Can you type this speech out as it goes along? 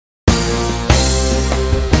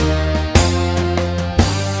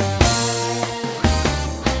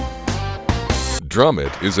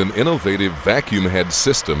DrumIt is an innovative vacuum head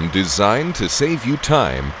system designed to save you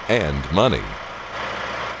time and money.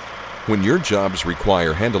 When your jobs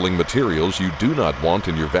require handling materials you do not want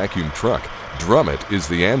in your vacuum truck, DrumIt is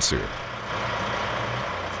the answer.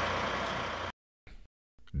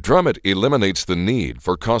 DrumIt eliminates the need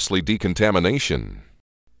for costly decontamination.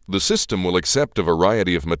 The system will accept a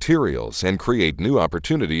variety of materials and create new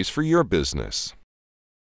opportunities for your business.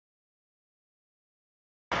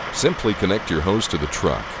 Simply connect your hose to the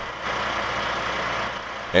truck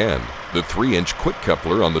and the 3-inch quick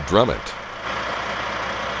coupler on the DrumIt.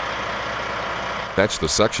 Attach the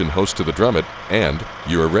suction hose to the DrumIt and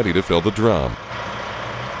you are ready to fill the drum.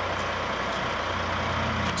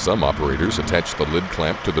 Some operators attach the lid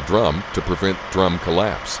clamp to the drum to prevent drum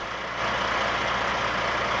collapse.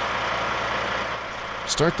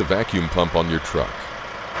 Start the vacuum pump on your truck.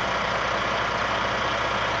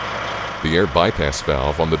 The air bypass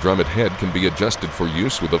valve on the DrumIt head can be adjusted for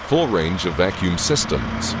use with a full range of vacuum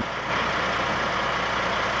systems.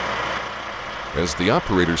 As the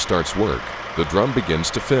operator starts work, the drum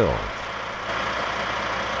begins to fill.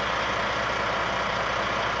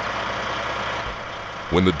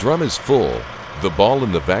 When the drum is full, the ball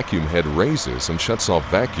in the vacuum head raises and shuts off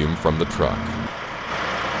vacuum from the truck.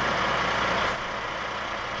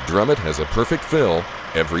 DrumIt has a perfect fill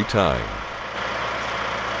every time.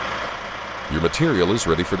 Your material is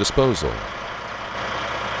ready for disposal.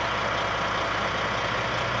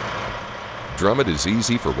 DrumIt is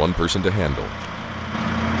easy for one person to handle.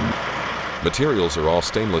 Materials are all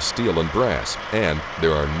stainless steel and brass, and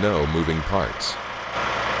there are no moving parts.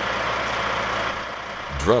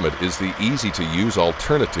 DrumIt is the easy-to-use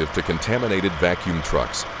alternative to contaminated vacuum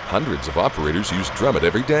trucks. Hundreds of operators use DrumIt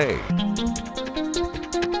every day.